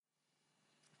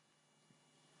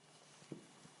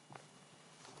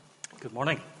Good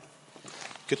morning.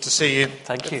 Good to see you.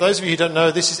 Thank you. For those of you who don't know,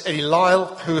 this is Eddie Lyle,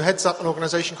 who heads up an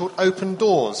organisation called Open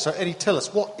Doors. So Eddie, tell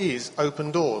us, what is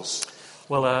Open Doors?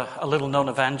 Well, a little-known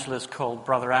evangelist called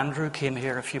Brother Andrew came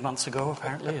here a few months ago,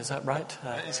 apparently. Is that right?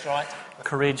 That is right.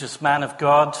 Courageous man of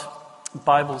God,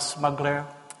 Bible smuggler.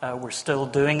 We're still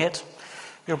doing it.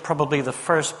 You're probably the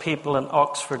first people in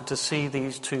Oxford to see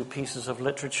these two pieces of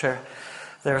literature.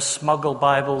 They're smuggled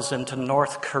Bibles into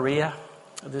North Korea.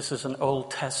 This is an Old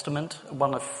Testament,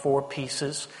 one of 4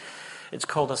 pieces. It's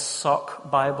called a sock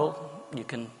Bible. You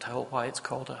can tell why it's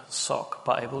called a sock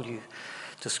Bible. You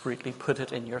discreetly put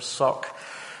it in your sock.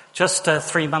 Just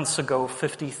 3 months ago,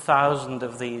 50,000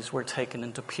 of these were taken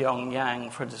into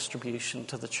Pyongyang for distribution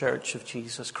to the Church of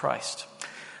Jesus Christ.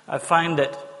 I find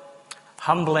it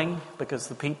humbling because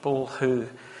the people who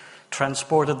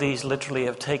transported these literally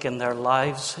have taken their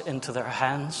lives into their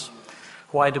hands.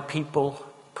 Why do people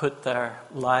put their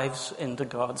lives into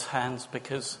God's hands?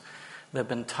 Because they've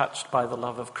been touched by the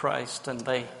love of Christ and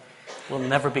they will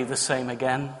never be the same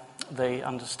again. They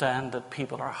understand that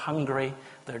people are hungry,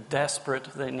 they're desperate,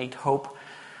 they need hope,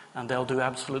 and they'll do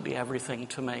absolutely everything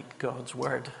to make God's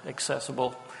word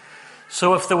accessible.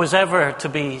 So if there was ever to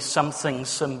be something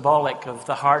symbolic of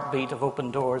the heartbeat of Open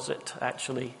Doors, it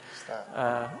actually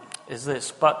is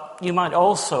this. But you might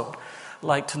also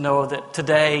like to know that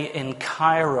today in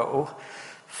Cairo,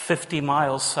 50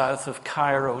 miles south of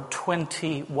Cairo,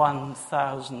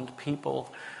 21,000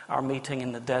 people are meeting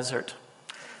in the desert.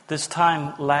 This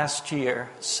time last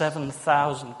year,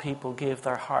 7,000 people gave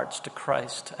their hearts to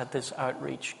Christ at this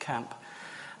outreach camp,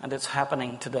 and it's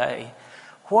happening today.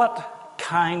 What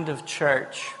kind of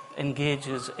church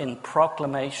engages in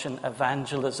proclamation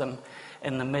evangelism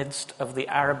in the midst of the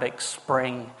Arabic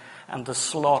Spring and the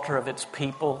slaughter of its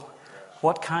people?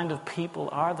 What kind of people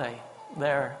are they?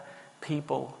 They're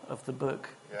people of the book,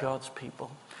 God's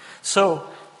people. So,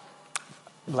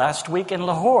 last week in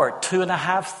Lahore,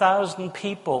 2,500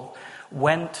 people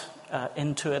went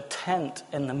into a tent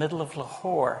in the middle of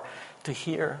Lahore to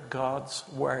hear God's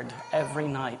word every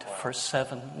night for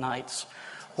 7 nights.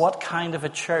 What kind of a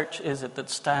church is it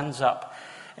that stands up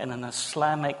in an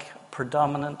Islamic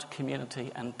predominant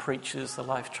community and preaches the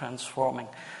life-transforming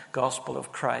gospel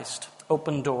of Christ?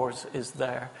 Open Doors is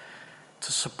there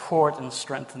to support and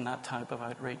strengthen that type of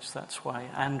outreach. That's why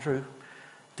Andrew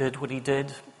did what he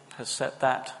did, has set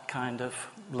that kind of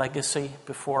legacy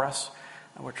before us,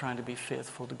 and we're trying to be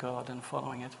faithful to God in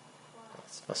following it.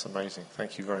 That's amazing.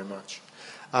 Thank you very much.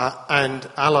 And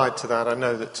allied to that, I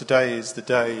know that today is the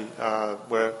day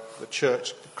where the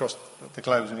church across the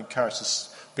globe has been encouraged to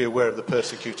be aware of the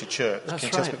persecuted church. That's Can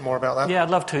you tell us a bit more about that? Yeah, I'd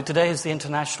love to. Today is the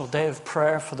International Day of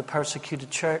Prayer for the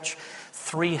Persecuted Church.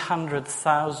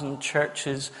 300,000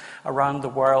 churches around the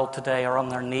world today are on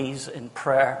their knees in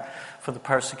prayer for the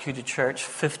persecuted church.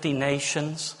 50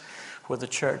 nations where the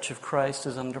Church of Christ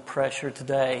is under pressure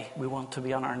today. We want to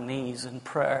be on our knees in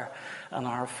prayer and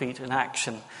our feet in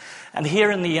action. And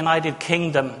here in the United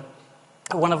Kingdom,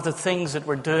 one of the things that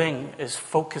we're doing is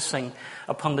focusing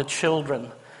upon the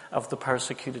children of the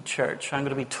persecuted church. I'm going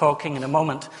to be talking in a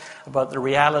moment about the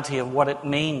reality of what it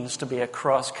means to be a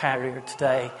cross carrier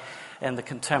today in the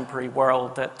contemporary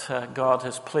world that God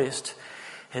has placed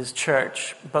his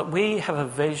church. But we have a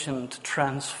vision to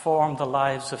transform the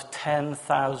lives of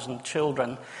 10,000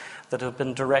 children that have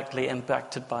been directly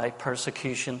impacted by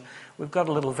persecution. We've got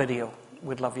a little video.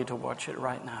 We'd love you to watch it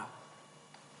right now.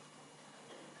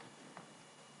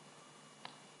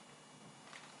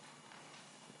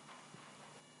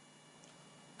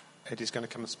 Eddie's going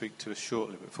to come and speak to us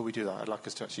shortly, but before we do that, I'd like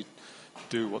us to actually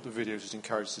do what the video is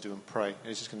encouraged to do and pray.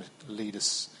 He's just going to lead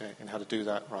us in how to do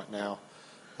that right now,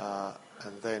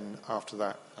 and then after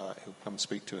that, he'll come and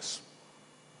speak to us.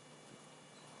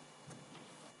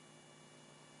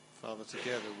 Father,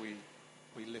 together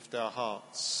we lift our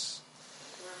hearts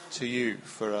to you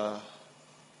for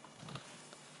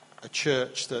a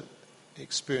church that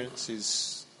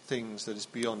experiences things that is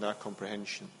beyond our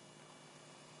comprehension.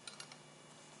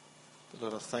 But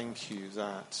Lord, I thank you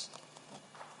that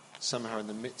somehow in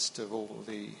the midst of all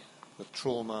the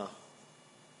trauma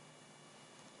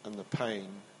and the pain,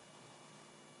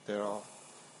 there are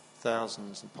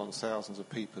thousands upon thousands of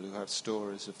people who have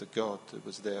stories of the God that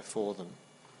was there for them,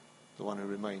 the one who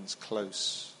remains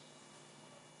close.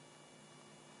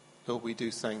 Lord, we do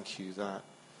thank you that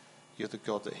you're the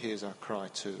God that hears our cry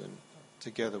too, and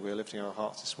together we're lifting our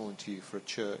hearts this morning to you for a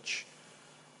church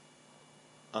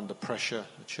under pressure,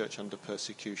 a church under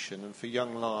persecution, and for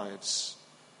young lives,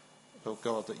 Lord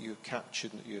God, that you have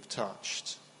captured and that you have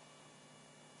touched,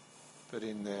 but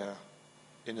in their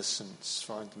innocence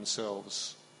find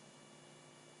themselves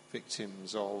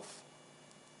victims of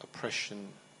oppression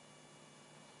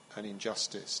and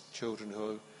injustice, children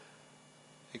who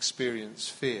experience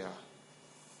fear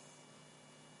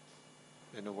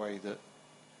in a way that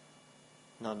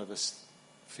none of us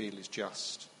feel is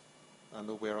just. And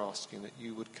Lord, we're asking that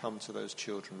you would come to those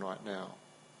children right now,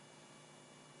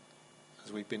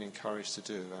 as we've been encouraged to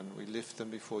do, and we lift them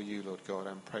before you, Lord God,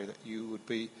 and pray that you would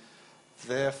be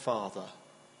their Father,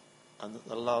 and that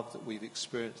the love that we've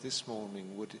experienced this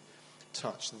morning would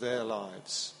touch their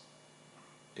lives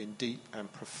in deep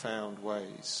and profound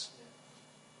ways,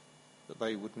 that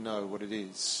they would know what it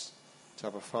is to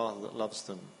have a Father that loves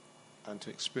them and to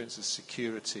experience a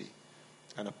security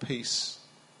and a peace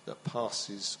that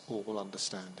passes all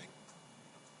understanding.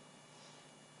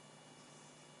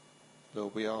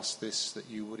 Lord, we ask this, that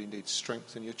you would indeed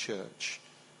strengthen your church,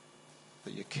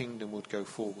 that your kingdom would go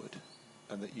forward,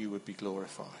 and that you would be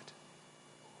glorified.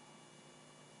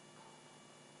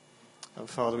 And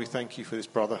Father, we thank you for this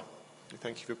brother. We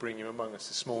thank you for bringing him among us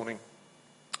this morning.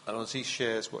 And as he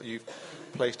shares what you've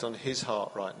placed on his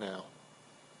heart right now,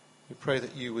 we pray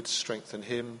that you would strengthen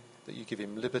him, that you give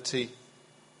him liberty.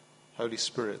 Holy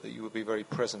Spirit, that you would be very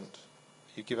present.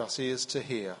 You give us ears to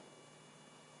hear.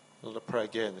 Lord, I pray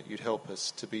again that you'd help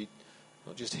us to be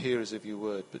not just hearers of your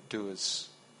word, but doers.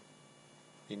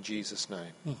 In Jesus'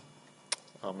 name.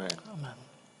 Amen. Amen.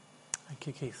 Thank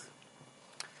you, Keith.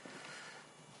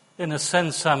 In a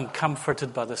sense, I'm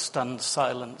comforted by the stunned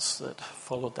silence that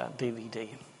followed that DVD.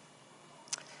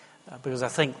 Because I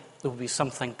think there would be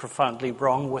something profoundly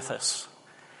wrong with us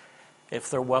if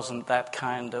there wasn't that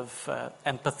kind of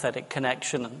empathetic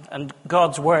connection. And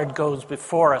God's word goes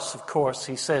before us, of course.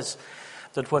 He says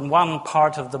that when one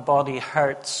part of the body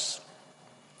hurts,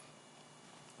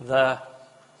 the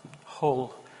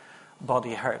whole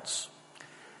body hurts.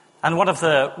 And one of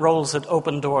the roles that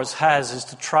Open Doors has is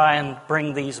to try and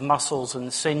bring these muscles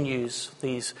and sinews,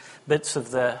 these bits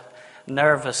of the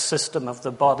nervous system of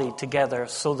the body together,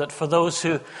 so that for those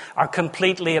who are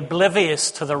completely oblivious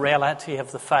to the reality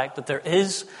of the fact that there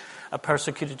is a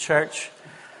persecuted church.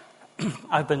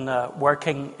 I've been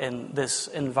working in this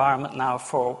environment now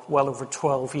for well over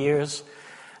 12 years,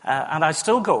 and I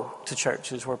still go to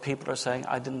churches where people are saying,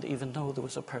 I didn't even know there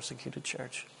was a persecuted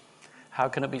church. How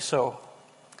can it be so?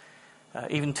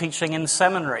 Even teaching in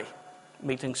seminary,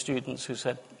 meeting students who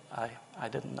said, I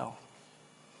didn't know.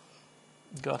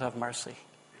 God have mercy.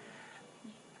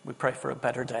 We pray for a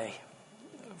better day,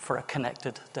 for a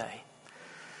connected day.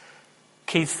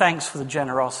 Keith, thanks for the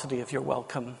generosity of your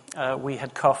welcome. We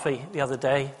had coffee the other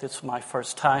day. It's my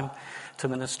first time to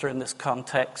minister in this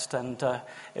context, and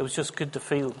it was just good to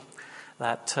feel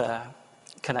that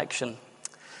connection.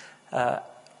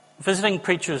 Visiting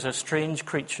preachers are strange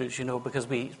creatures, because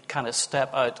we kind of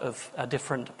step out of a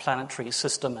different planetary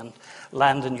system and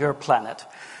land on your planet.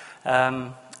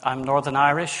 I'm Northern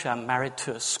Irish. I'm married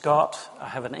to a Scot. I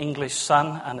have an English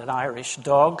son and an Irish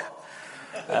dog.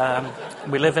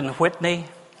 We live in Whitney.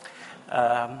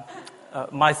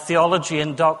 My theology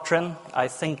and doctrine, I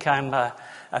think I'm a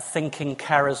thinking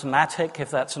charismatic,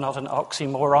 if that's not an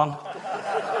oxymoron.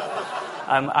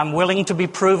 I'm willing to be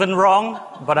proven wrong,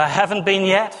 but I haven't been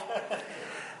yet.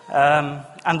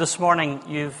 And this morning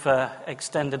you've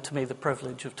extended to me the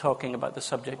privilege of talking about the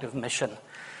subject of mission,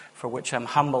 for which I'm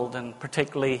humbled, and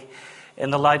particularly in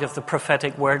the light of the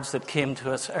prophetic words that came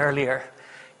to us earlier.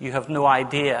 You have no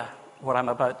idea what I'm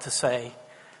about to say,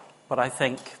 but I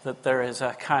think that there is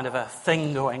a kind of a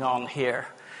thing going on here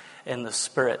in the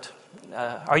Spirit.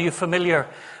 Are you familiar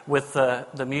with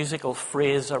the musical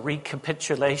phrase, a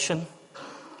recapitulation?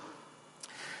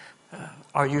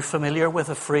 Are you familiar with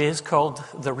a phrase called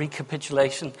the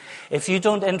recapitulation? If you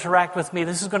don't interact with me,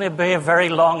 this is going to be a very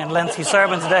long and lengthy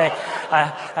sermon today, I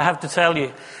have to tell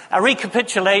you. A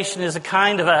recapitulation is a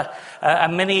kind of a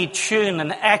mini tune,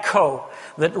 an echo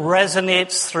that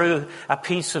resonates through a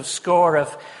piece of score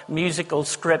of musical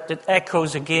script. It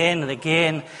echoes again and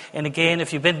again and again.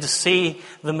 If you've been to see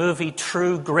the movie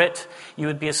True Grit, you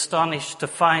would be astonished to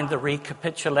find the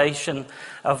recapitulation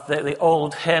of the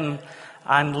old hymn,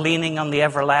 I'm leaning on the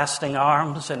everlasting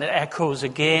arms, and it echoes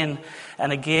again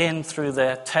and again through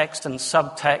the text and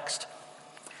subtext.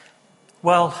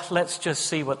 Well, let's just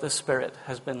see what the Spirit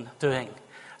has been doing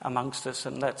amongst us,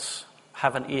 and let's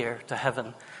have an ear to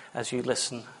heaven as you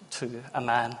listen to a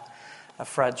man, a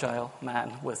fragile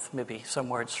man with maybe some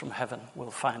words from heaven. We'll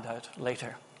find out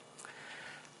later.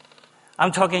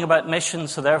 I'm talking about mission,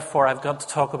 so therefore I've got to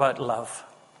talk about love.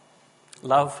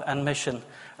 Love and mission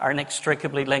are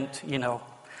inextricably linked,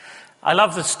 I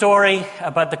love the story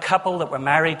about the couple that were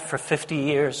married for 50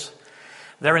 years.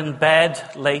 They're in bed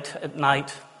late at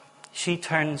night. She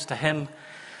turns to him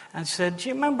And she said, do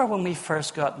you remember when we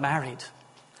first got married?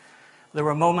 There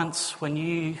were moments when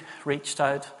you reached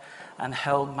out and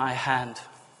held my hand.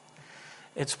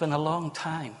 It's been a long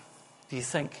time. Do you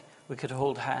think we could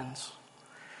hold hands?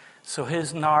 So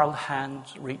his gnarled hand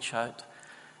reach out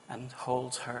and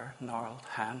holds her gnarled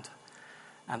hand.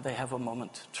 And they have a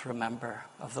moment to remember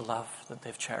of the love that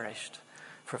they've cherished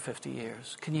for 50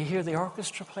 years. Can you hear the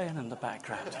orchestra playing in the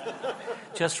background?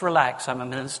 Just relax, I'm a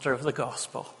minister of the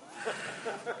gospel.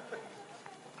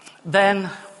 Then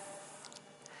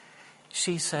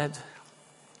she said,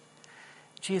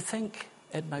 do you think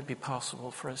it might be possible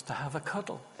for us to have a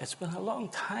cuddle? It's been a long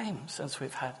time since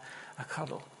we've had a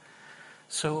cuddle.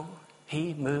 So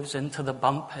he moves into the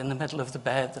bump in the middle of the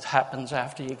bed that happens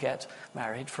after you get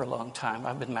married for a long time.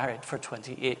 I've been married for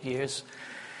 28 years.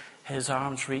 His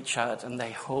arms reach out and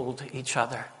they hold each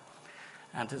other.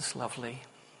 And it's lovely.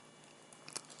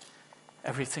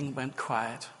 Everything went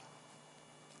quiet.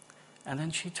 And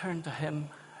then she turned to him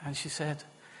and she said,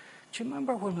 do you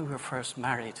remember when we were first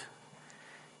married?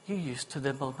 You used to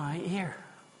nibble my ear.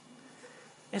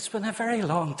 It's been a very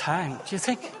long time. Do you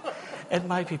think it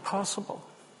might be possible?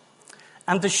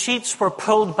 And the sheets were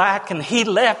pulled back and he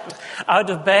leapt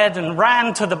out of bed and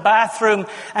ran to the bathroom.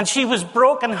 And she was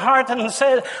broken-hearted and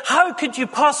said, how could you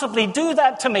possibly do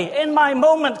that to me? In my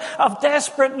moment of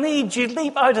desperate need, you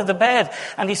leap out of the bed.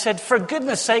 And he said, for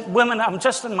goodness sake, women, I'm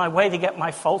just on my way to get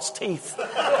my false teeth.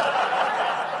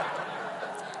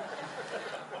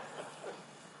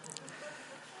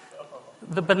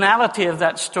 The banality of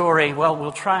that story, well,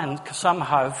 we'll try and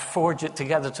somehow forge it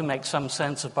together to make some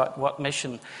sense about what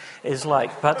mission is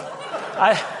like. But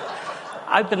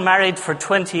I've been married for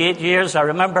 28 years. I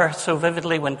remember so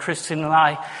vividly when Christine and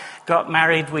I got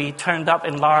married, we turned up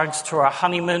in Largs to our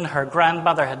honeymoon. Her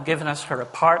grandmother had given us her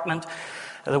apartment.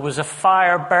 There was a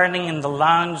fire burning in the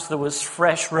lounge. There was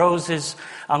fresh roses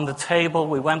on the table.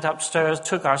 We went upstairs,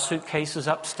 took our suitcases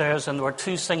upstairs, and there were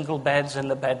 2 single beds in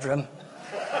the bedroom.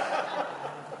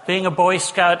 Being a Boy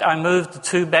Scout, I moved the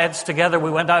 2 beds together.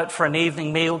 We went out for an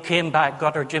evening meal, came back,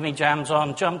 got our Jimmy Jams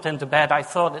on, jumped into bed. I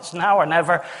thought, it's now or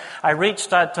never. I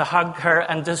reached out to hug her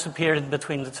and disappeared in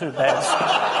between the 2 beds.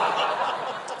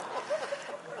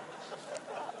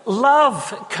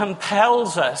 Love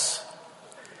compels us.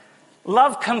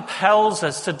 Love compels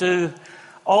us to do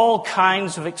all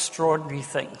kinds of extraordinary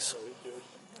things.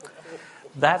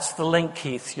 That's the link,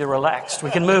 Keith. You're relaxed.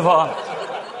 We can move on.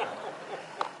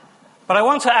 But I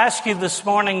want to ask you this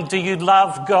morning, do you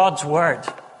love God's Word?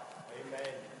 Amen.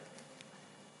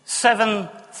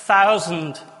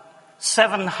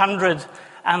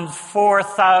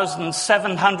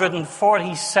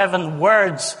 7,747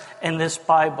 words in this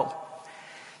Bible.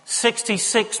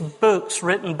 66 books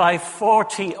written by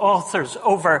 40 authors,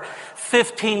 over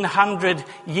 1,500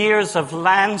 years of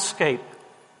landscape.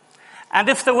 And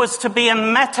if there was to be a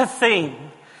meta-theme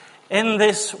in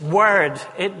this word,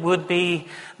 it would be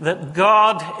that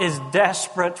God is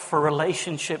desperate for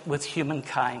relationship with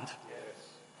humankind. Yes.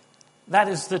 That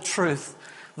is the truth,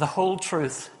 the whole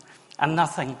truth, and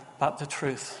nothing but the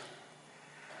truth.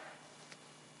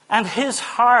 And his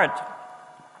heart,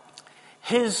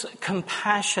 his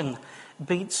compassion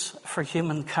beats for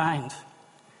humankind.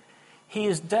 He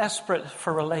is desperate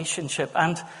for relationship,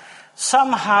 and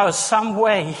somehow, some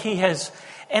way, he has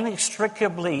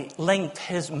inextricably linked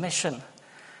his mission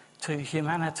to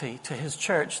humanity, to his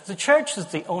church. The church is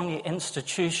the only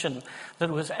institution that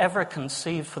was ever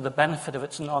conceived for the benefit of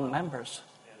its non-members.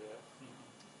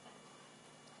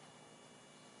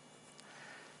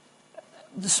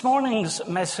 This morning's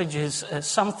message is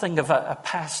something of a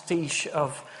pastiche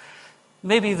of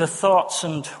maybe the thoughts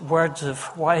and words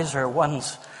of wiser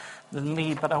ones than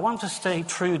me, but I want to stay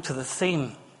true to the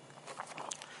theme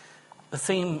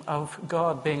of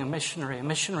God being a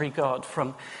missionary God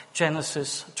from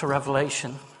Genesis to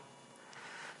Revelation.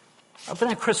 I've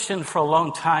been a Christian for a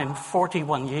long time,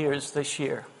 41 years this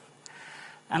year.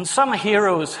 And some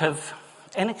heroes have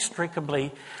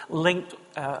inextricably linked,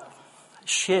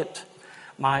 shaped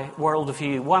my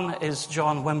worldview. One is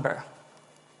John Wimber.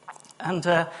 And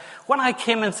when I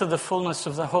came into the fullness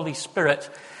of the Holy Spirit,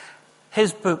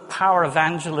 his book, Power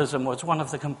Evangelism, was one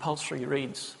of the compulsory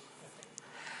reads.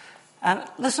 And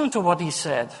listen to what he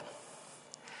said.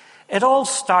 It all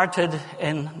started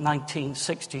in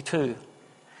 1962.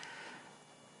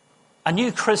 A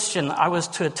new Christian, I was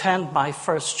to attend my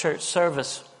first church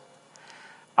service.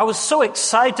 I was so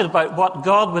excited about what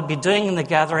God would be doing in the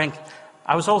gathering.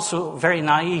 I was also very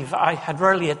naive. I had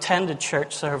rarely attended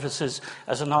church services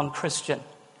as a non-Christian.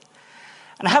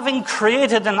 And having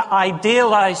created an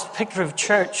idealized picture of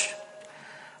church,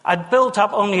 I'd built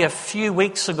up only a few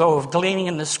weeks ago of gleaning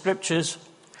in the scriptures,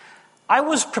 I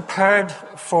was prepared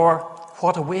for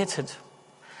what awaited.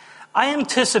 I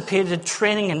anticipated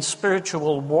training in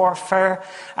spiritual warfare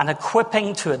and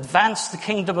equipping to advance the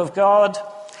kingdom of God.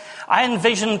 I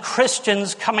envisioned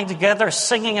Christians coming together,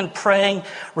 singing and praying,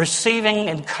 receiving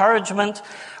encouragement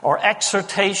or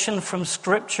exhortation from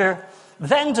Scripture,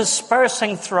 then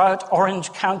dispersing throughout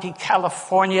Orange County,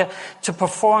 California to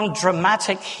perform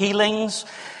dramatic healings,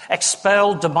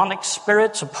 expel demonic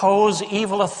spirits, oppose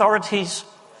evil authorities.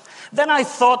 Then I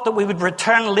thought that we would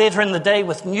return later in the day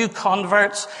with new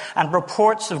converts and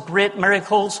reports of great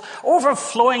miracles,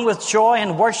 overflowing with joy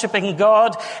and worshiping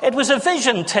God. It was a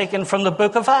vision taken from the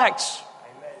book of Acts.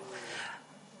 Amen.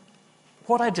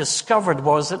 What I discovered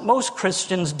was that most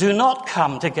Christians do not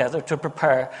come together to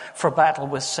prepare for battle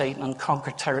with Satan and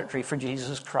conquer territory for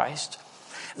Jesus Christ.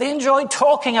 They enjoy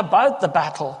talking about the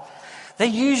battle. They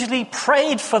usually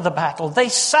prayed for the battle. They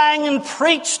sang and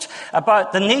preached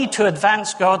about the need to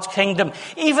advance God's kingdom,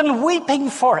 even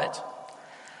weeping for it.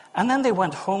 And then they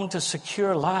went home to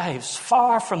secure lives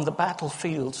far from the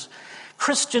battlefields.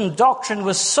 Christian doctrine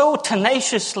was so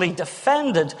tenaciously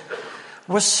defended,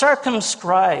 was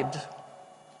circumscribed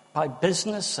by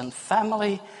business and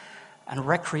family and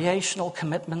recreational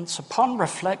commitments. Upon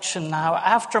reflection now,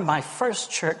 after my first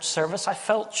church service, I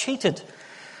felt cheated,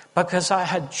 because I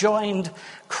had joined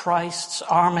Christ's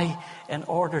army in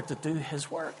order to do his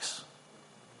works.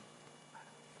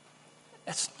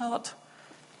 It's not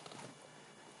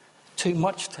too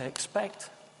much to expect,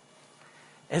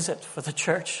 is it, for the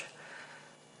church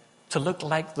to look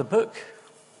like the book?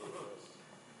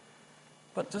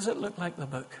 But does it look like the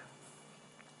book?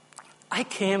 I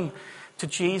came to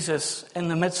Jesus in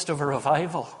the midst of a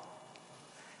revival.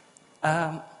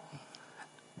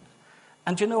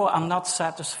 And you know, I'm not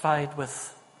satisfied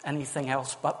with anything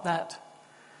else but that.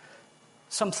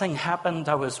 Something happened.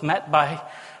 I was met by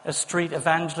a street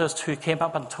evangelist who came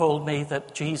up and told me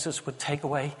that Jesus would take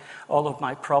away all of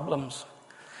my problems.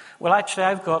 Well, actually,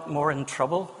 I've got more in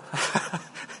trouble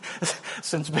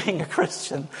since being a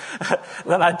Christian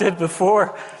than I did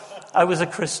before I was a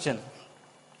Christian.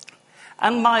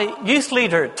 And my youth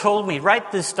leader told me,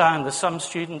 write this down, there's some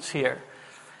students here.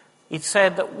 He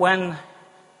said that when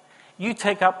you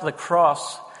take up the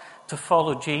cross to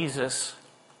follow Jesus,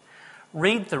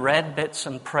 read the red bits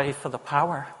and pray for the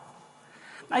power.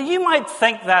 Now, you might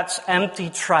think that's empty,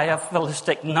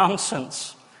 triumphalistic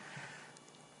nonsense.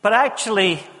 But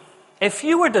actually, if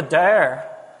you were to dare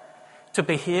to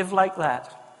behave like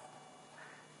that,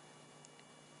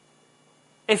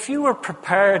 if you were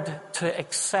prepared to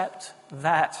accept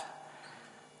that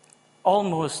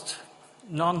almost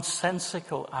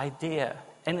nonsensical idea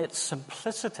in its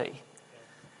simplicity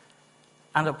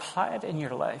and apply it in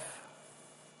your life,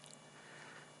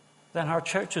 then our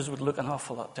churches would look an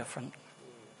awful lot different.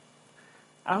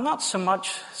 I'm not so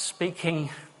much speaking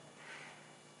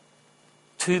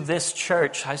to this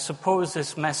church. I suppose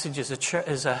this message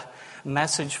is a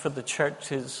message for the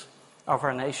churches of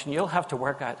our nation. You'll have to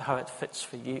work out how it fits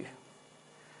for you.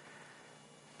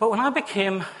 But when I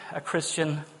became a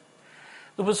Christian,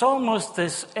 there was almost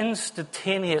this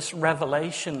instantaneous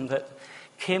revelation that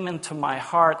came into my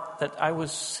heart that I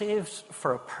was saved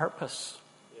for a purpose.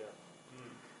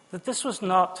 That this was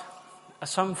not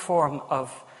some form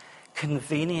of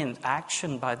convenient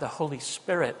action by the Holy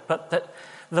Spirit, but that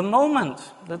the moment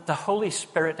that the Holy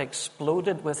Spirit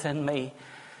exploded within me,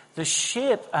 the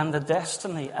shape and the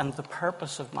destiny and the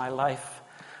purpose of my life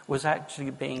was actually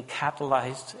being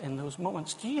catalyzed in those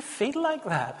moments. Do you feel like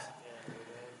that?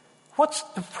 What's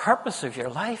the purpose of your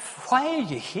life? Why are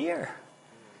you here?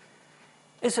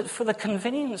 Is it for the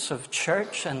convenience of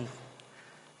church and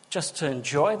just to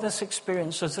enjoy this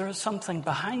experience? Is there something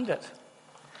behind it?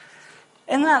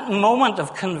 In that moment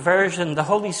of conversion, the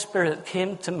Holy Spirit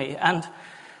came to me, and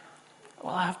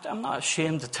well, I'm not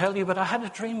ashamed to tell you, but I had a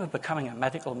dream of becoming a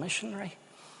medical missionary.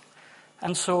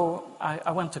 And so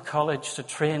I went to college to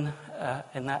train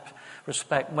in that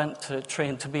respect, went to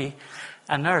train to be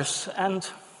a nurse. And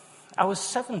I was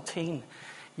 17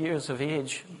 years of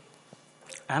age.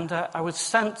 And I was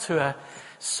sent to a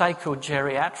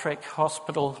psychogeriatric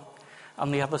hospital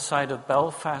on the other side of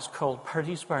Belfast called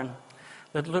Purdysburn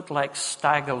that looked like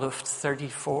Stag-a-Luft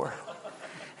 34.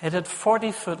 It had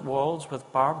 40-foot walls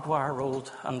with barbed wire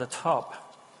rolled on the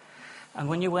top. And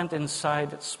when you went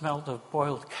inside, it smelled of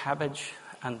boiled cabbage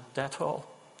and Dettol.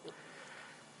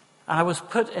 And I was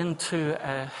put into,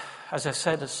 as I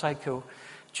said, a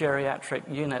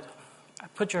psychogeriatric unit.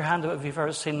 Put your hand up if you've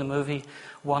ever seen the movie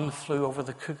One Flew Over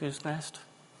the Cuckoo's Nest.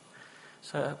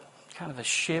 It's a kind of a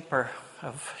shaper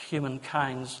of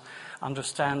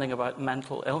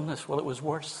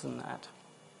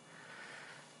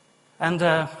And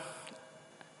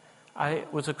I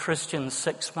was a Christian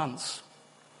 6 months.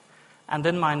 And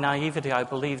in my naivety, I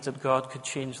believed that God could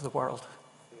change the world.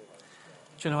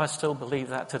 Do you know, I still believe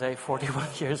that today, 41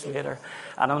 years later.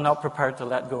 And I'm not prepared to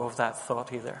let go of that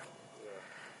thought either.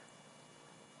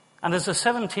 And as a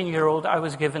 17-year-old, I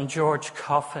was given George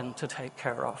Coffin to take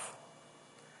care of.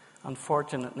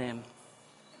 Unfortunate name.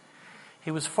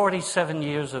 He was 47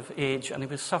 years of age, and he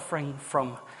was suffering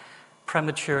from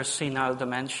premature senile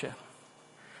dementia.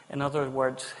 In other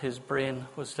words, his brain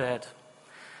was dead.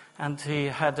 And he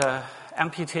had an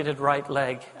amputated right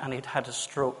leg, and he'd had a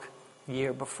stroke the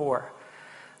year before.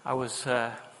 I was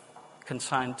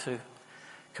consigned to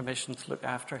commission to look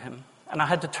after him. And I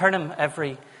had to turn him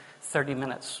every 30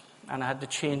 minutes. And I had to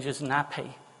change his nappy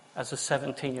as a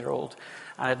 17-year-old.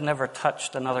 And I'd never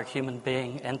touched another human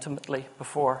being intimately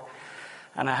before.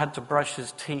 And I had to brush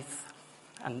his teeth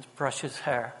and brush his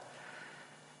hair.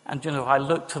 And, you know, I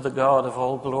looked to the God of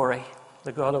all glory,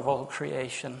 the God of all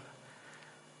creation.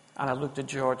 And I looked at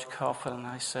George Coffin and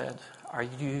I said, "Are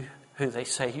you who they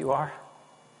say you are?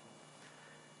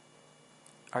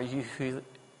 Are you who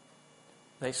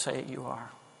they say you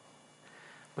are?"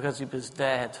 Because he was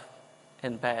dead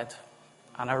in bed.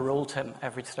 And I rolled him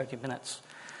every 30 minutes.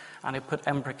 And I put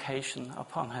imprecation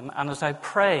upon him. And as I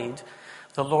prayed,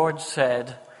 the Lord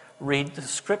said, "Read the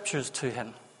scriptures to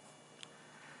him."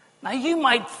 Now you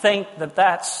might think that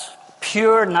that's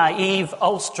pure, naive,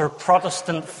 Ulster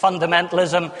Protestant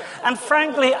fundamentalism. And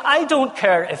frankly, I don't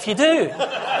care if you do.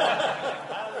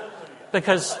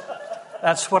 Because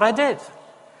that's what I did.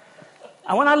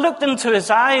 And when I looked into his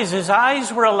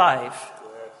eyes were alive.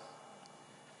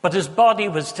 But his body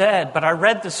was dead. But I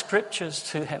read the scriptures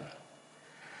to him.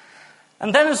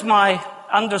 And then as my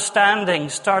understanding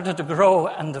started to grow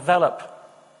and develop,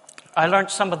 I learned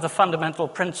some of the fundamental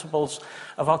principles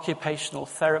of occupational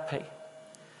therapy.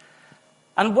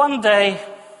 And one day,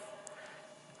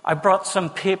 I brought some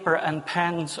paper and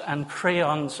pens and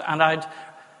crayons, and I'd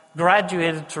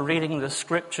graduated to reading the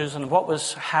scriptures and what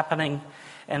was happening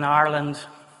in Ireland.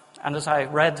 And as I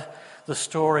read the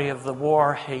story of the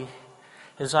war,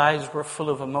 his eyes were full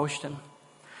of emotion.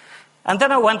 And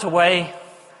then I went away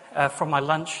for my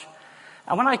lunch.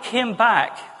 And when I came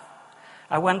back,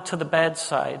 I went to the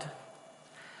bedside.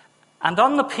 And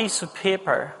on the piece of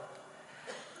paper,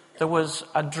 there was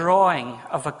a drawing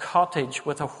of a cottage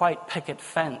with a white picket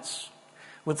fence,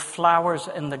 with flowers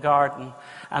in the garden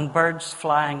and birds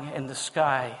flying in the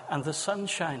sky and the sun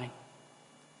shining.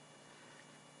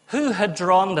 Who had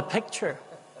drawn the picture?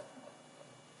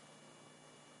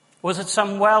 Was it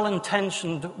some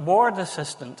well-intentioned ward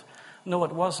assistant? No,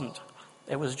 it wasn't.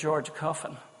 It was George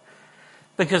Coffin.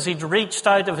 Because he'd reached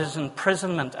out of his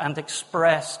imprisonment and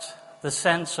expressed the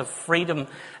sense of freedom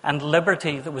and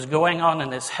liberty that was going on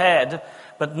in his head,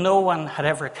 but no one had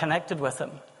ever connected with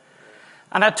him.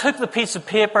 And I took the piece of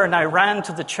paper and I ran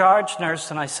to the charge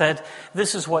nurse and I said,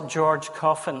 "This is what George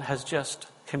Coffin has just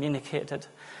communicated."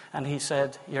 And he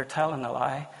said, "You're telling a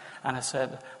lie." And I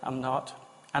said, "I'm not."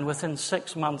 And within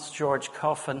 6 months, George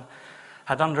Coffin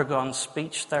had undergone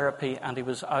speech therapy and he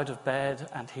was out of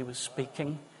bed and he was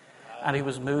speaking. And he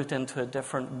was moved into a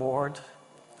different ward,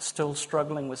 still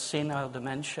struggling with senile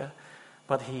dementia,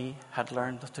 but he had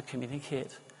learned to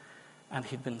communicate and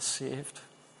he'd been saved.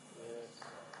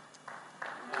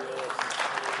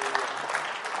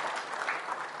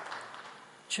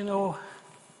 Do you know,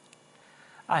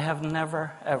 I have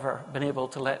never, ever been able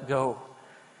to let go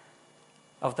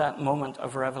of that moment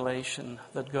of revelation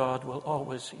that God will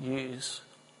always use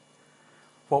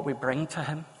what we bring to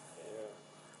him,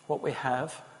 what we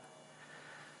have.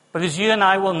 Because you and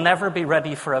I will never be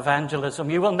ready for evangelism.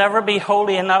 You will never be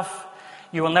holy enough.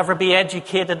 You will never be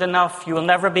educated enough. You will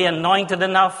never be anointed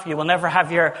enough. You will never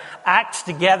have your act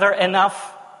together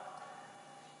enough.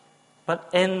 But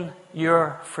in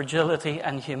your fragility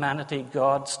and humanity,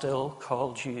 God still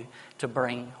called you to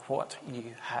bring what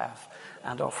you have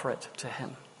and offer it to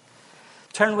him.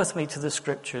 Turn with me to the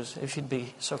scriptures, if you'd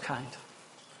be so kind.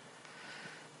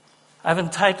 I've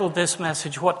entitled this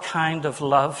message, "What Kind of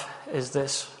Love Is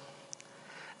This?"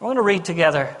 I want to read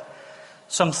together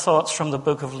some thoughts from the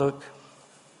book of Luke.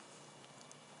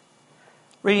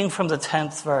 Reading from the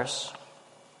 10th verse.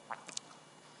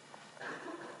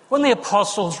 When the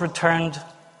apostles returned,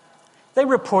 they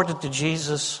reported to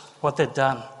Jesus what they'd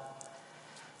done.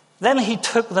 Then he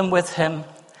took them with him,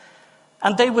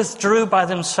 and they withdrew by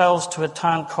themselves to a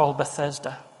town called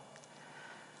Bethesda.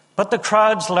 But the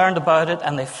crowds learned about it,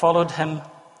 and they followed him.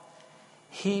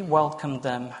 He welcomed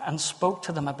them and spoke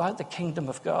to them about the kingdom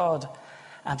of God,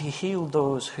 and he healed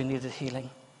those who needed healing.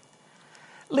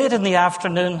 Late in the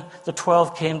afternoon, the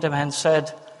 12 came to him and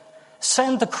said,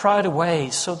 Send the crowd away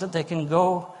so that they can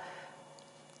go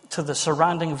to the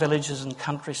surrounding villages and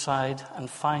countryside and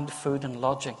find food and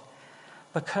lodging,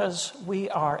 because we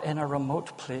are in a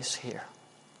remote place here."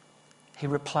 He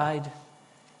replied,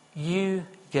 "You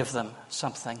give them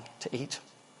something to eat."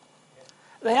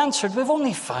 They answered, "We've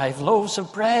only 5 loaves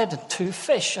of bread and 2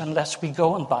 fish, unless we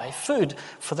go and buy food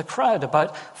for the crowd."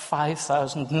 About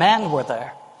 5,000 men were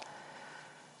there.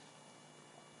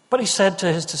 But he said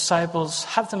to his disciples,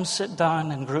 "Have them sit down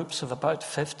in groups of about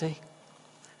 50.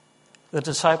 The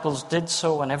disciples did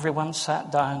so, and everyone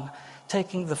sat down.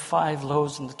 Taking the 5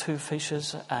 loaves and the 2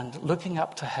 fishes, and looking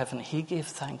up to heaven, he gave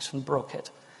thanks and broke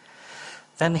it.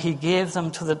 Then he gave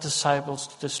them to the disciples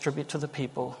to distribute to the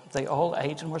people. They all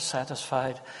ate and were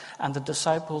satisfied, and the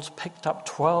disciples picked up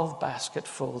 12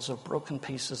 basketfuls of broken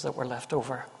pieces that were left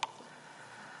over.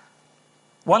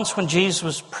 Once when Jesus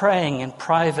was praying in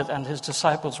private and his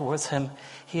disciples were with him,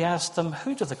 he asked them,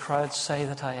 "Who do the crowd say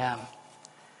that I am?"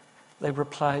 They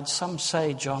replied, "Some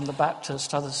say John the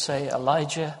Baptist, others say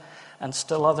Elijah, and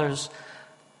still others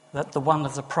that the one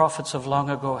of the prophets of long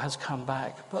ago has come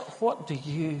back. But what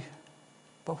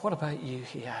about you?"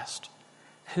 he asked.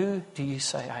 "Who do you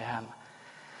say I am?"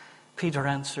 Peter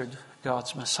answered,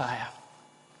 "God's Messiah."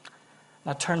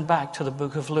 Now turn back to the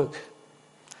book of Luke,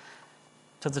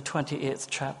 to the 28th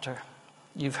chapter.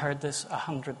 You've heard this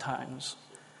 100 times,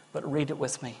 but read it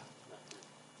with me.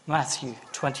 Matthew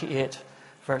 28,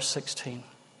 verse 16.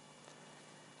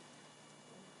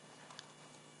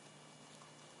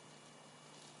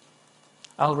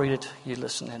 I'll read it, you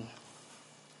listen in.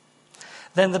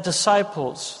 Then the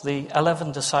disciples, the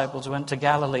 11 disciples, went to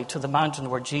Galilee, to the mountain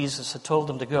where Jesus had told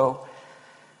them to go.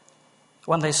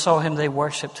 When they saw him, they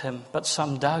worshipped him, but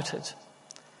some doubted.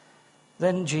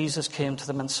 Then Jesus came to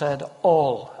them and said,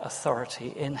 "All authority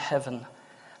in heaven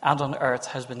and on earth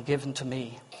has been given to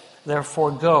me.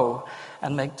 Therefore go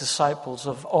and make disciples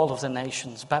of all of the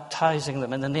nations, baptizing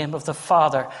them in the name of the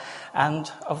Father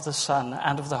and of the Son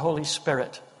and of the Holy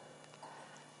Spirit,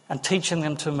 and teaching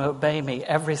them to obey me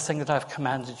everything that I've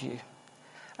commanded you.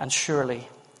 And surely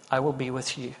I will be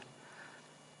with you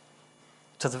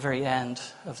to the very end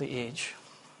of the age."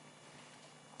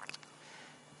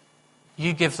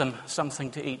 You give them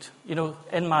something to eat. You know,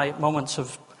 in my moments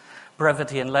of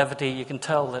brevity and levity, you can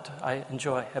tell that I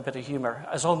enjoy a bit of humor.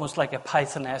 It's almost like a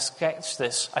Python-esque sketch,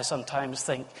 this, I sometimes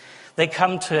think. They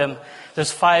come to him.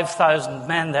 There's 5,000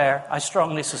 men there. I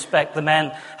strongly suspect the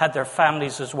men had their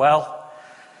families as well.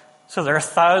 So there are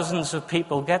thousands of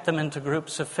people. Get them into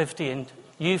groups of 50 and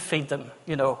you feed them.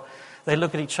 You know, they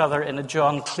look at each other in a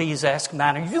John Cleese-esque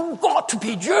manner. "You've got to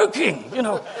be joking. You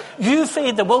know, you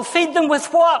feed them." Well, feed them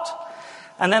with what?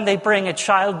 And then they bring a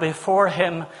child before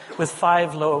him with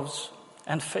 5 loaves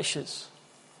and fishes.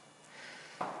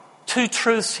 2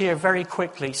 truths here very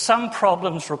quickly. Some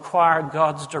problems require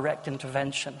God's direct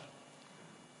intervention.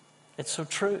 It's so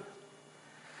true.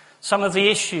 Some of the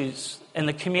issues in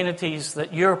the communities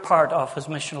that you're part of as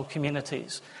missional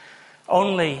communities,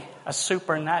 only a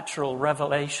supernatural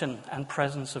revelation and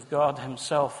presence of God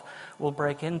himself will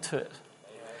break into it.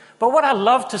 But what I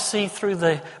love to see through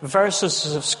the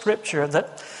verses of Scripture,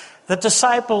 that the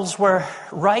disciples were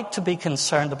right to be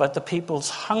concerned about the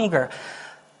people's hunger,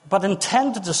 but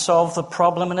intended to solve the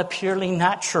problem in a purely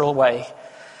natural way.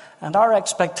 And our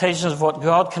expectations of what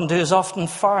God can do is often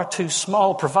far too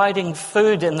small. Providing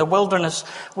food in the wilderness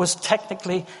was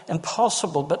technically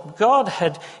impossible, but God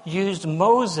had used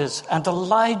Moses and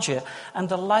Elijah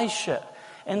and Elisha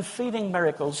in feeding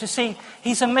miracles. You see,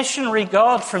 he's a missionary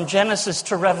God from Genesis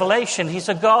to Revelation. He's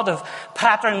a God of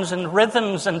patterns and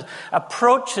rhythms and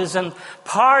approaches, and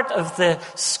part of the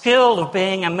skill of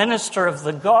being a minister of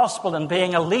the gospel and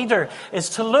being a leader is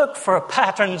to look for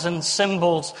patterns and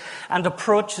symbols and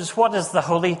approaches. What is the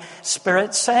Holy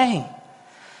Spirit saying?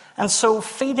 And so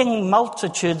feeding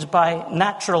multitudes by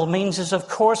natural means is, of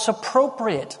course,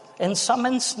 appropriate in some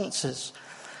instances.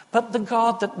 But the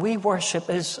God that we worship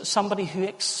is somebody who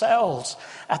excels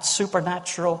at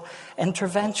supernatural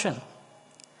intervention.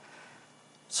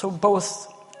 So both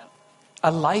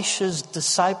Elisha's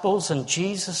disciples and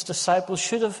Jesus' disciples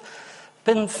should have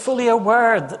been fully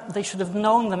aware that they should have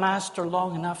known the Master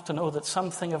long enough to know that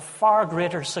something of far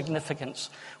greater significance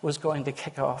was going to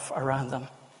kick off around them.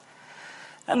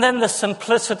 And then the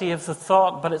simplicity of the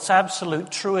thought, but its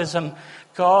absolute truism.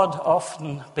 God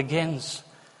often begins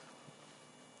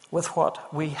with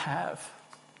what we have.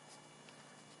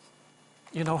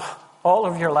 You know, all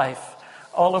of your life,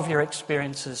 all of your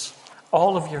experiences,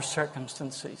 all of your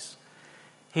circumstances,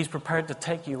 he's prepared to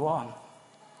take you on.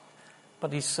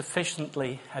 But he's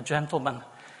sufficiently a gentleman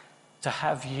to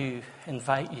have you,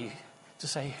 invite you to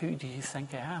say, who do you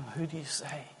think I am? Who do you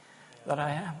say that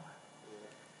I am?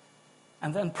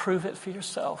 And then prove it for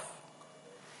yourself.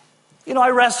 You know, I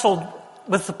wrestled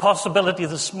with the possibility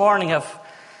this morning of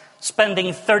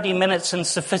spending 30 minutes in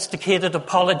sophisticated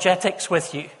apologetics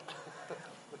with you.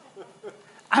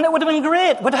 And it would have been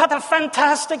great. We'd have had a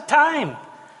fantastic time.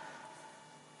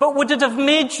 But would it have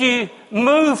made you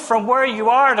move from where you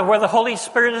are to where the Holy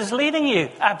Spirit is leading you?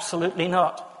 Absolutely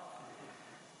not.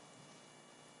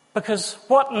 Because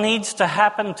what needs to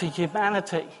happen to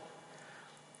humanity?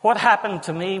 What happened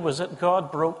to me was that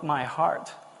God broke my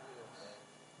heart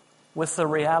with the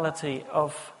reality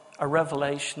of a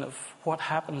revelation of what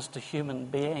happens to human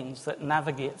beings that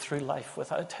navigate through life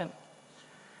without Him.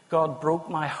 God broke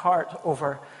my heart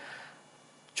over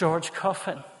George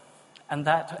Coffin, and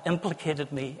that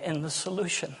implicated me in the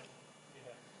solution.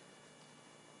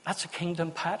 That's a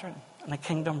kingdom pattern and a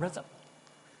kingdom rhythm.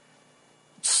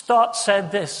 Stott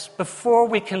said this: before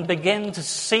we can begin to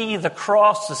see the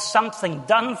cross as something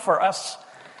done for us,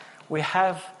 we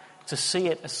have to see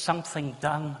it as something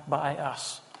done by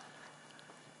us.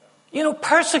 You know,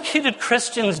 persecuted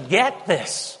Christians get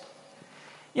this.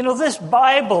 You know, this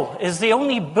Bible is the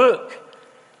only book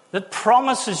that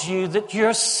promises you that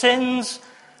your sins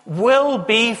will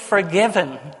be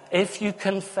forgiven if you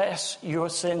confess your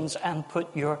sins and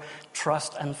put your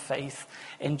trust and faith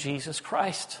in Jesus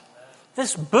Christ.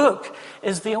 This book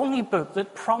is the only book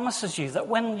that promises you that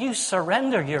when you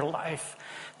surrender your life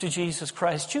to Jesus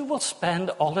Christ, you will spend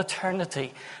all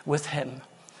eternity with Him.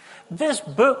 This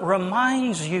book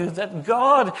reminds you that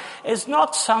God is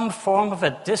not some form of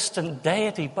a distant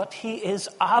deity, but He is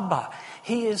Abba.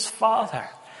 He is Father.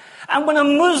 And when a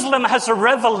Muslim has a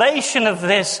revelation of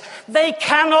this, they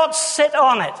cannot sit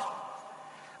on it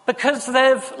because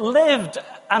they've lived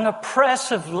an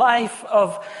oppressive life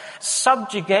of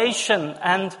subjugation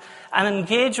and an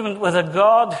engagement with a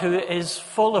God who is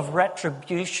full of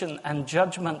retribution and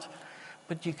judgment.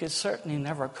 But you could certainly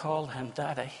never call Him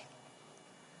Daddy.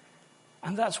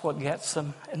 And that's what gets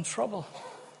them in trouble.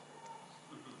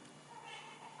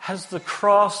 Has the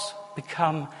cross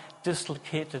become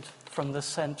dislocated from the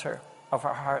center of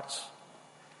our hearts?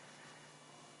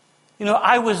 You know,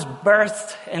 I was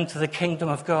birthed into the kingdom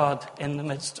of God in the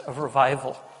midst of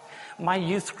revival. My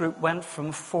youth group went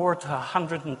from 4 to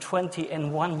 120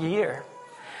 in 1 year.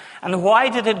 And why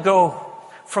did it go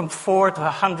from 4 to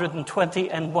 120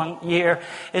 in 1 year?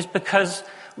 Is because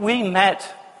we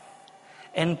met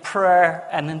in prayer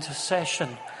and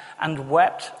intercession and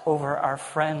wept over our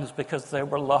friends because they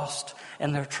were lost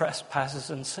in their trespasses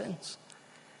and sins.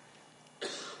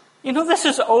 You know, this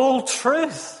is old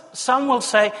truth. Some will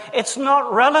say it's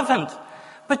not relevant,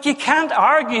 but you can't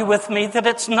argue with me that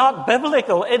it's not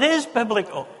biblical. It is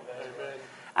biblical. Amen.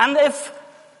 And if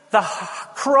the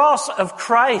cross of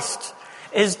Christ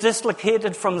is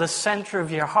dislocated from the center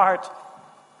of your heart,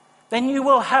 then you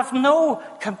will have no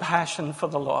compassion for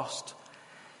the lost.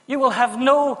 You will have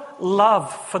no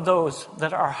love for those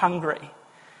that are hungry.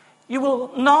 You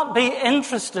will not be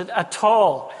interested at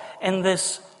all in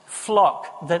this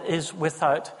flock that is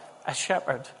without a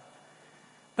shepherd,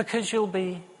 because you'll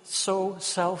be so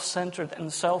self-centered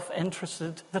and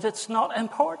self-interested that it's not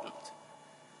important.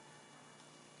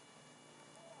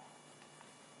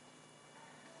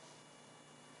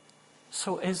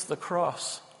 So is the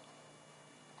cross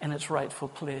in its rightful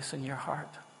place in your heart?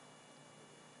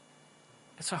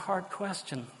 It's a hard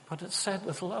question, but it's said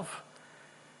with love.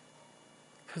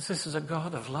 Because this is a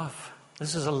God of love.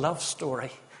 This is a love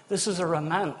story. This is a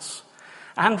romance.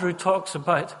 Andrew talks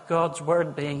about God's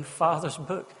word being Father's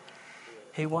book.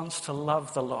 He wants to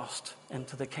love the lost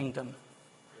into the kingdom.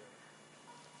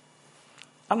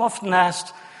 I'm often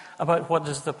asked about what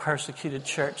does the persecuted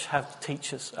church have to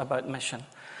teach us about mission.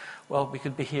 Well, we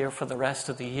could be here for the rest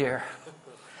of the year.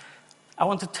 I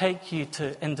want to take you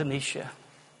to Indonesia,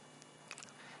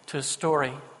 to a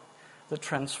story that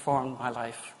transformed my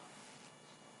life.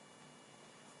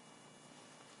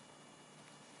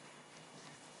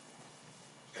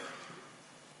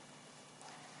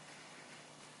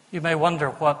 You may wonder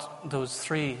what those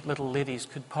 3 little ladies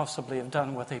could possibly have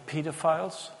done. Were they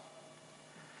pedophiles?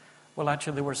 Well,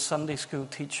 actually, they were Sunday school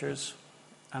teachers,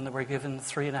 and they were given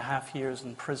 3.5 years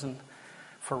in prison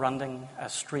for running a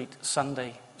street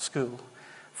Sunday school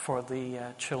for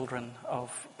the children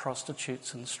of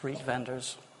prostitutes and street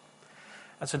vendors.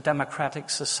 As a democratic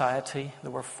society,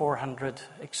 there were 400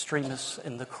 extremists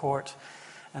in the court,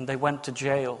 and they went to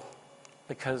jail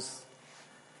because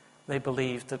they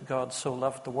believed that God so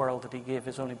loved the world that He gave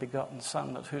His only begotten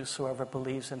Son, that whosoever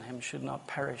believes in Him should not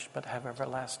perish but have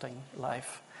everlasting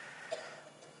life.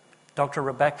 Dr.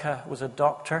 Rebecca was a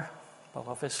doctor well,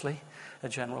 obviously, a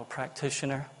general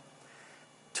practitioner.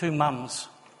 2 mums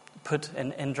put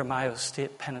in Indramayo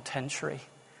State Penitentiary.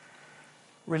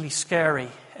 Really scary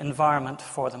environment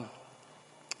for them.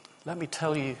 Let me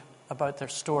tell you about their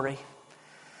story.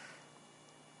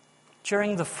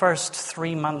 During the first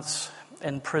 3 months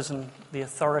in prison, the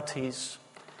authorities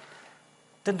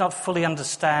did not fully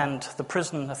understand, the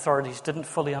prison authorities didn't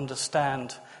fully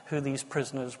understand who these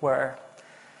prisoners were.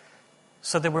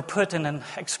 So they were put in an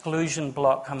exclusion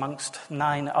block amongst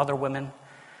 9 other women.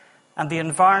 And the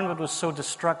environment was so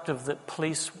destructive that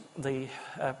the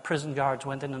prison guards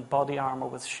went in body armor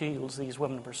with shields. These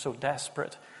women were so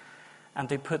desperate. And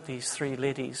they put these 3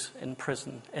 ladies in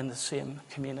prison in the same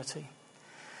community.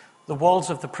 The walls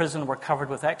of the prison were covered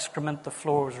with excrement. The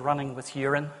floor was running with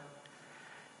urine.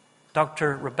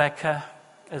 Dr. Rebecca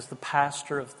is the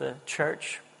pastor of the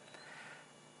church.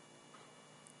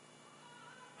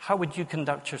 How would you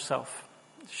conduct yourself?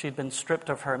 She'd been stripped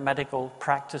of her medical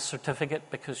practice certificate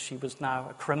because she was now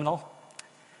a criminal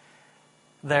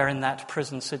there in that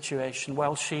prison situation.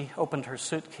 Well, she opened her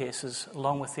suitcases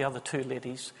along with the other 2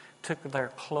 ladies, took their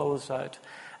clothes out,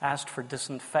 asked for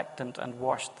disinfectant and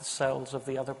washed the cells of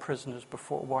the other prisoners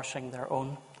before washing their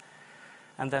own.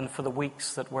 And then for the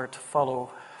weeks that were to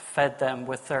follow, fed them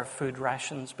with their food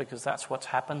rations, because that's what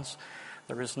happens.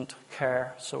 There isn't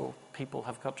care, so people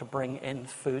have got to bring in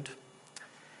food.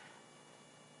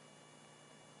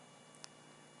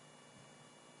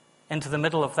 Into the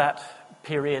middle of that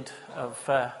period of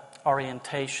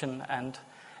orientation and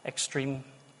extreme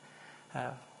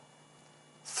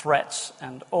threats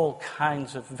and all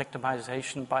kinds of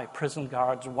victimization by prison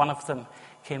guards, one of them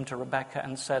came to Rebecca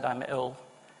and said, "I'm ill.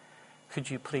 Could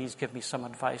you please give me some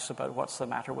advice about what's the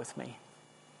matter with me?"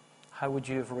 How would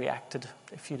you have reacted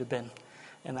if you'd have been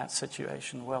in that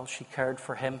situation? Well, she cared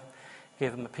for him,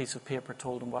 gave him a piece of paper,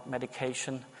 told him what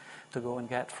medication to go and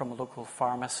get from a local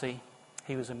pharmacy.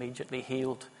 He was immediately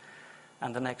healed.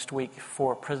 And the next week,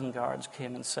 4 prison guards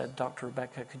came and said, "Dr.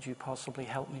 Rebecca, could you possibly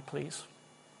help me, please?"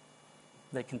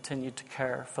 They continued to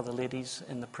care for the ladies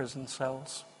in the prison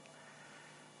cells.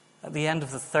 At the end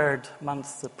of the 3rd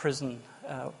month, the prison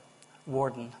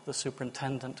warden, the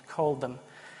superintendent, called them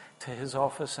to his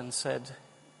office and said,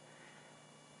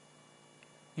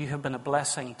 "You have been a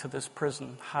blessing to this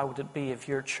prison. How would it be if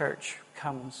your church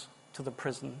comes to the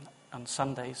prison on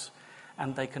Sundays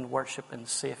and they can worship in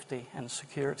safety and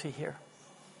security here?"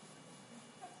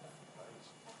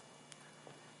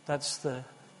 That's the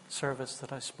service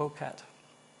that I spoke at.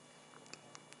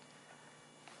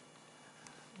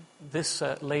 This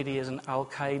lady is an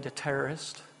Al-Qaeda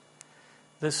terrorist.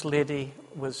 This lady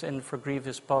was in for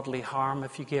grievous bodily harm.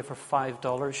 If you gave her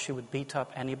 $5, she would beat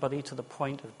up anybody to the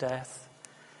point of death.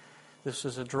 This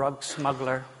is a drug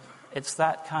smuggler. It's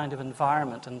that kind of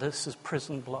environment, and this is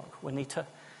prison block. Juanita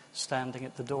standing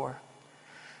at the door.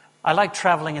 I like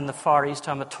traveling in the Far East.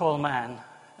 I'm a tall man.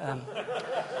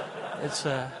 It's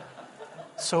a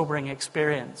sobering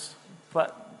experience.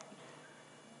 But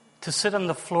to sit on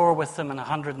the floor with them in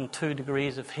 102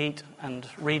 degrees of heat and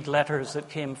read letters that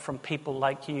came from people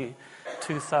like you,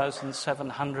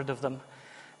 2,700 of them,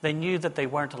 they knew that they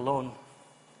weren't alone.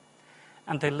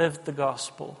 And they lived the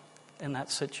gospel in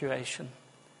that situation.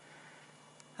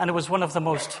 And it was one of the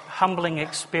most humbling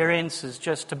experiences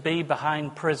just to be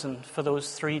behind prison for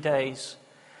those 3 days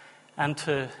and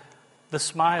to the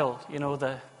smile,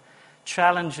 the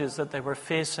challenges that they were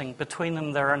facing. Between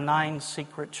them, there are 9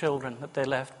 secret children that they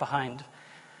left behind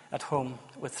at home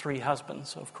with 3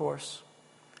 husbands, of course.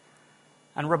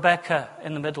 And Rebecca,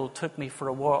 in the middle, took me for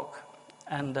a walk.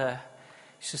 And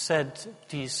she said,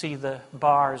 "Do you see the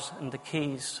bars and the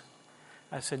keys?"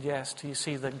 I said, "Yes." "Do you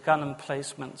see the gun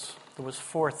emplacements?" There was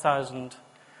 4,000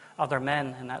 other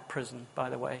men in that prison, by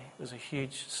the way. It was a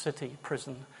huge city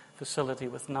prison facility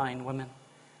with 9 women.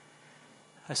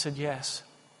 I said, "Yes."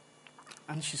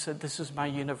 And she said, "This is my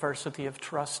university of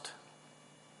trust."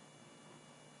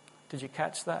 Did you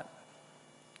catch that?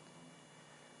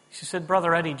 She said,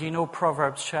 "Brother Eddie, do you know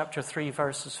Proverbs chapter 3,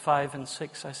 verses 5 and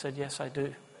 6? I said, "Yes, I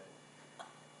do."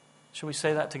 Shall we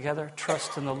say that together?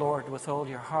 Trust in the Lord with all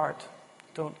your heart.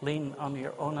 Don't lean on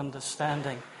your own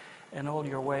understanding. In all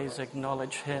your ways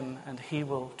acknowledge him, and he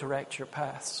will direct your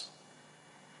paths.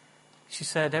 She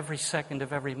said, every second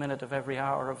of every minute of every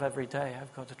hour of every day,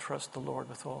 I've got to trust the Lord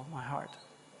with all my heart.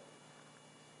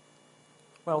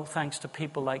 Well, thanks to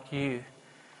people like you,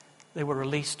 they were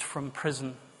released from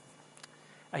prison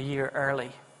a year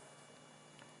early.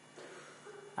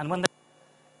 And when they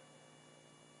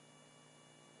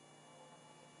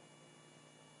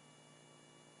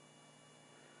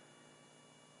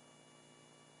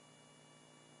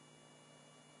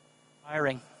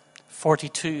firing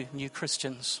 42 new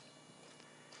Christians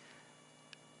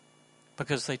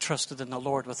because they trusted in the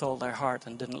Lord with all their heart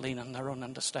and didn't lean on their own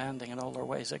understanding, and all their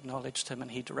ways acknowledged him,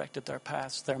 and he directed their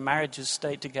paths. Their marriages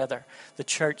stayed together. The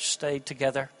church stayed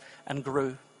together and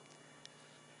grew.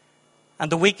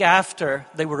 And the week after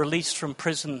they were released from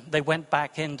prison, they went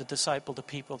back in to disciple the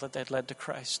people that they'd led to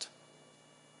Christ.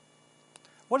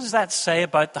 What does that say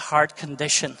about the heart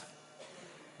condition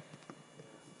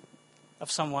of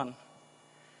someone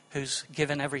who's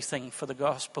given everything for the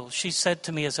gospel? She said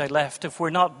to me as I left, if we're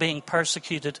not being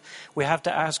persecuted, we have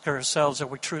to ask ourselves, are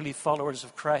we truly followers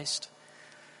of Christ?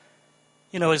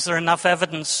 You know, is there enough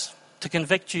evidence to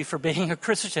convict you for being a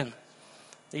Christian,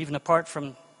 even apart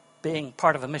from being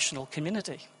part of a missional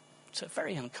community? It's a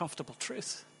very uncomfortable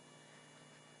truth.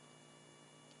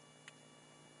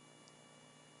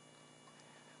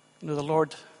 You know, the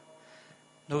Lord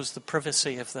knows the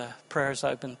privacy of the prayers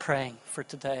I've been praying for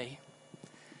today.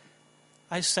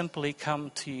 I simply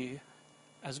come to you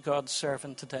as God's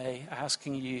servant today,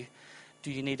 asking you,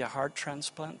 do you need a heart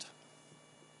transplant?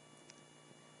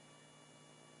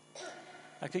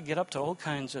 I could get up to all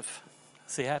kinds of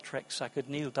theatrics. I could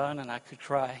kneel down and I could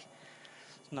cry.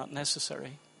 It's not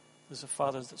necessary. There's a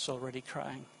Father that's already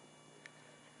crying.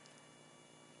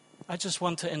 I just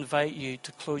want to invite you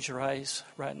to close your eyes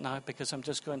right now, because I'm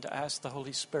just going to ask the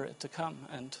Holy Spirit to come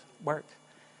and work.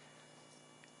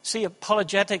 See,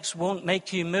 apologetics won't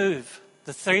make you move.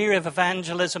 The theory of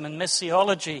evangelism and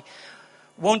missiology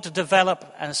won't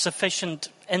develop a sufficient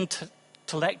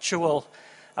intellectual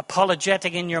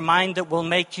apologetic in your mind that will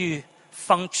make you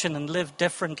function and live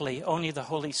differently. Only the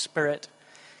Holy Spirit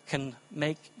can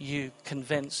make you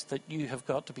convinced that you have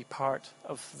got to be part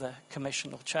of the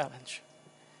commissional challenge.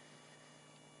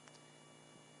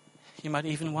 You might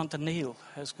even want to kneel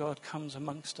as God comes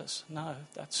amongst us. No,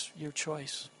 that's your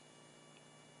choice.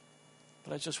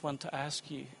 But I just want to ask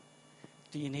you,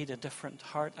 do you need a different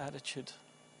heart attitude?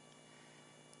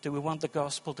 Do we want the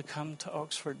gospel to come to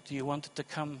Oxford? Do you want it to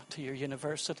come to your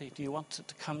university? Do you want it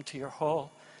to come to your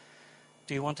hall?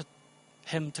 Do you want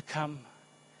him to come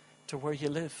to where you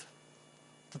live,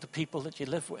 to the people that you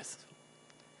live with?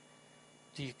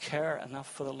 Do you care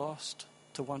enough for the lost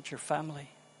to want your family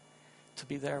to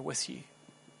be there with you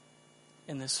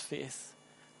in this faith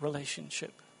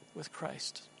relationship with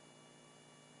Christ?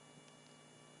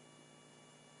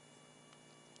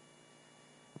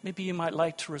 Maybe you might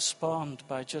like to respond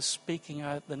by just speaking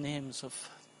out the names of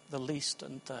the least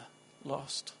and the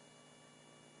lost.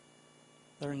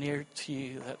 They're near to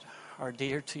you, that are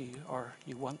dear to you, or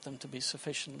you want them to be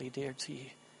sufficiently dear to you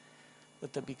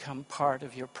that they become part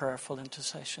of your prayerful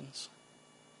intercessions.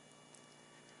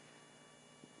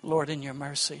 Lord, in your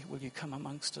mercy, will you come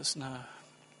amongst us now?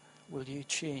 Will you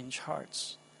change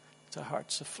hearts to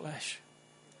hearts of flesh?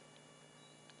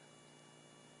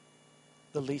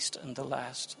 The least and the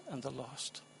last and the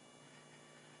lost.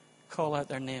 Call out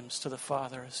their names to the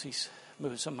Father as he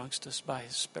moves amongst us by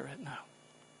his Spirit now.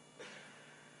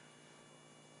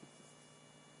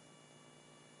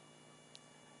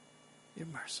 Your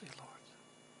mercy, Lord.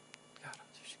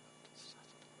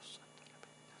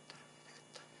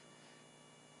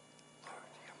 Lord,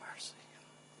 your mercy.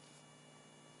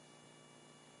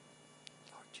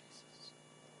 Lord Jesus.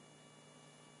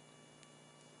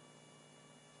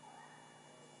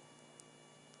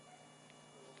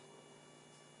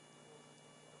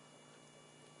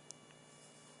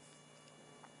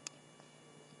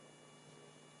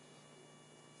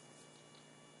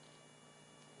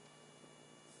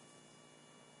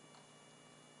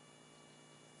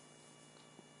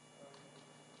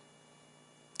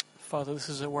 Father, this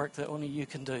is a work that only you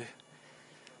can do.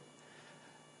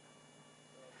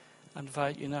 I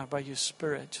invite you now by your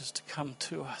Spirit just to come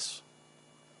to us.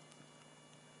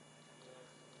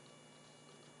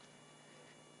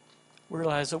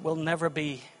 Realize that we'll never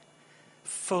be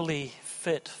fully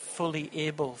fit, fully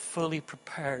able, fully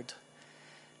prepared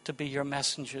to be your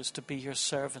messengers, to be your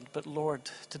servant. But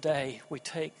Lord, today we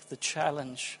take the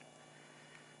challenge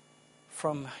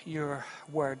from your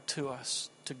word to us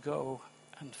to go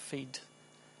and feed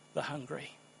the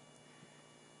hungry.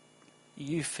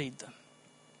 You feed them.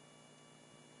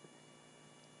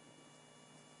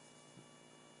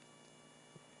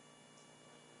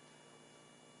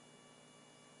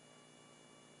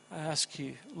 I ask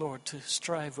you, Lord, to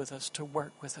strive with us, to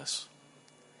work with us.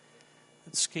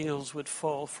 That scales would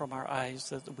fall from our eyes,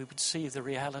 that we would see the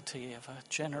reality of a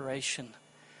generation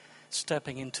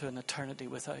stepping into an eternity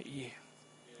without you.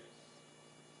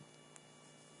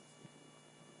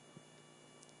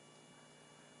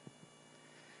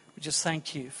 We just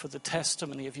thank you for the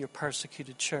testimony of your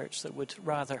persecuted church that would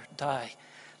rather die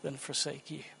than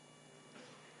forsake you.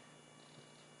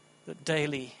 that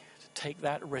daily to take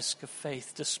that risk of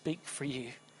faith to speak for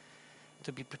you,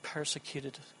 to be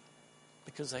persecuted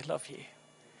because they love you.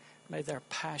 May their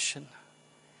passion,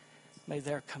 may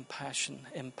their compassion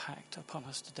impact upon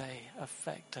us today,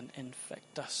 affect and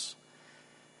infect us,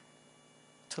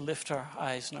 to lift our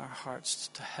eyes and our hearts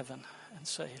to heaven and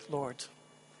say, Lord,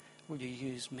 will you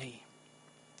use me?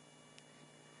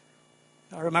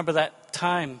 I remember that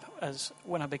time as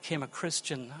when I became a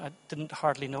Christian. I didn't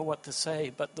hardly know what to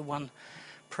say, but the one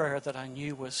prayer that I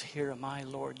knew was, here am I,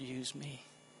 Lord, use me.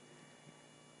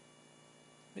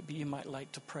 Maybe you might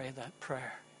like to pray that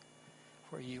prayer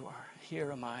where you are. Here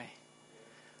am I,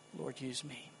 Lord, use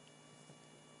me.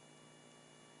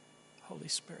 Holy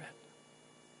Spirit,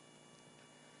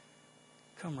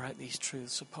 come write these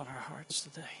truths upon our hearts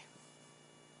today.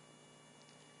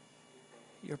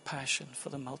 Your passion for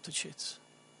the multitudes.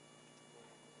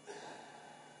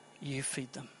 You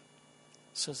feed them,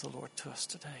 says the Lord to us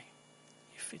today.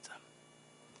 You feed them.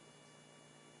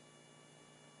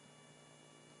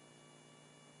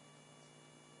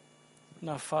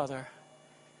 Now, Father,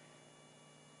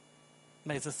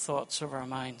 may the thoughts of our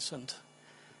minds and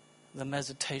the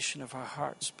meditation of our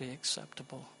hearts be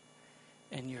acceptable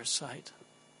in your sight,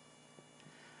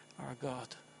 our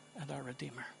God and our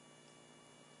Redeemer.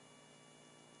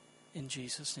 In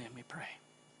Jesus' name we pray.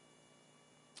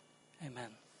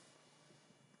 Amen.